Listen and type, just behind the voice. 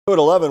At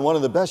 11, one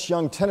of the best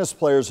young tennis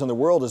players in the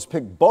world has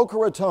picked Boca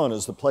Raton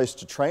as the place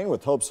to train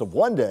with hopes of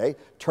one day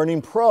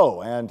turning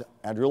pro. And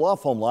Andrew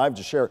Lofholm live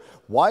to share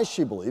why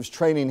she believes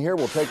training here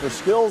will take her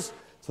skills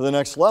to the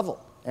next level.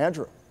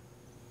 Andrew.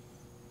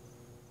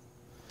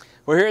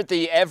 We're here at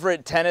the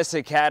Evert Tennis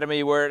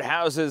Academy, where it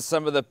houses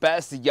some of the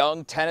best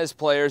young tennis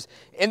players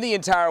in the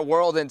entire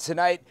world. And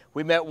tonight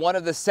we met one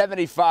of the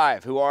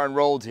 75 who are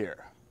enrolled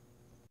here.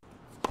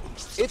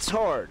 It's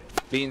hard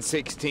being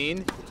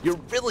 16. You're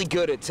really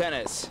good at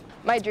tennis.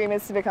 My dream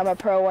is to become a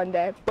pro one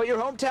day. But your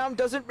hometown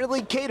doesn't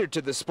really cater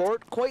to the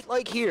sport quite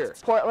like here.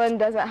 Portland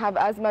doesn't have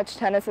as much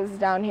tennis as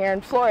down here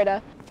in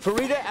Florida.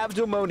 Farida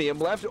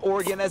Abdulmonium left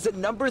Oregon as a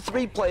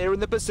 #3 player in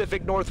the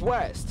Pacific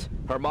Northwest.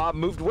 Her mom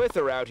moved with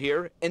her out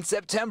here in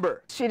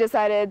September. She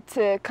decided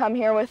to come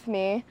here with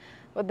me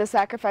with the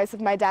sacrifice of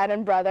my dad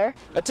and brother.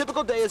 A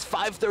typical day is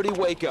 5:30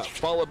 wake up,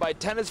 followed by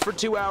tennis for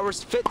 2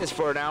 hours, fitness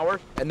for an hour,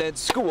 and then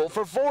school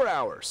for 4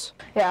 hours.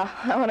 Yeah,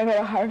 I want to go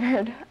to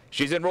Harvard.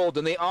 She's enrolled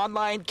in the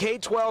online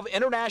K-12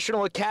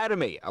 International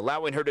Academy,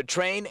 allowing her to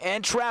train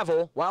and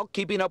travel while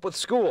keeping up with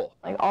school.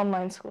 Like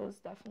online school is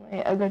definitely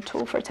a good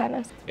tool for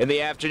tennis. In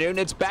the afternoon,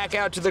 it's back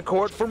out to the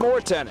court for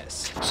more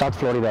tennis. South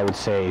Florida, I would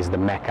say, is the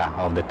mecca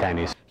of the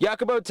tennis.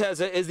 Jacopo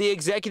Tezza is the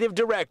executive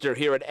director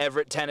here at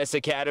Evert Tennis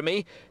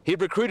Academy. He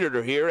recruited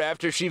her here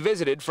after she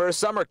visited for a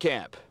summer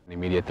camp.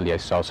 Immediately I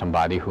saw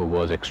somebody who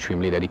was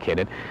extremely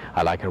dedicated.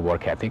 I like her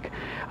work ethic,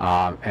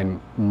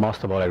 and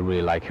most of all, I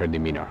really like her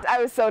demeanor.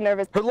 I was so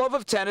nervous. Her love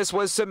of tennis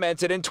was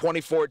cemented in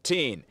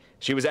 2014.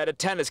 She was at a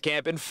tennis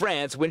camp in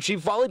France when she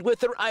volleyed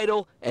with her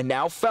idol and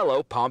now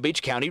fellow Palm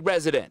Beach County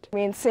resident. I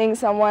mean, seeing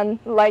someone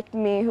like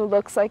me, who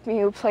looks like me,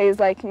 who plays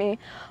like me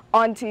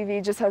on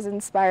TV just has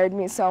inspired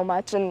me so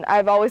much, and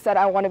I've always said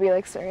I want to be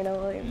like Serena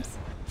Williams.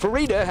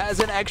 Farida has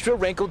an extra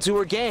wrinkle to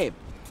her game.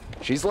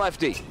 She's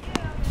lefty.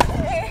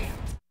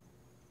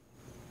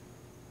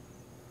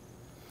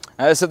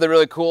 That's something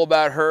really cool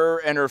about her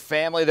and her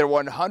family. They're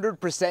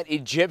 100%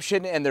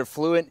 Egyptian and they're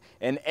fluent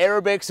in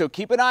Arabic, so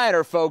keep an eye on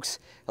her, folks.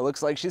 It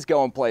looks like she's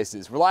going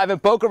places. We're live in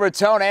Boca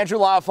Raton. Andrew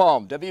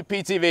Lofholm,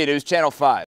 WPTV News Channel 5.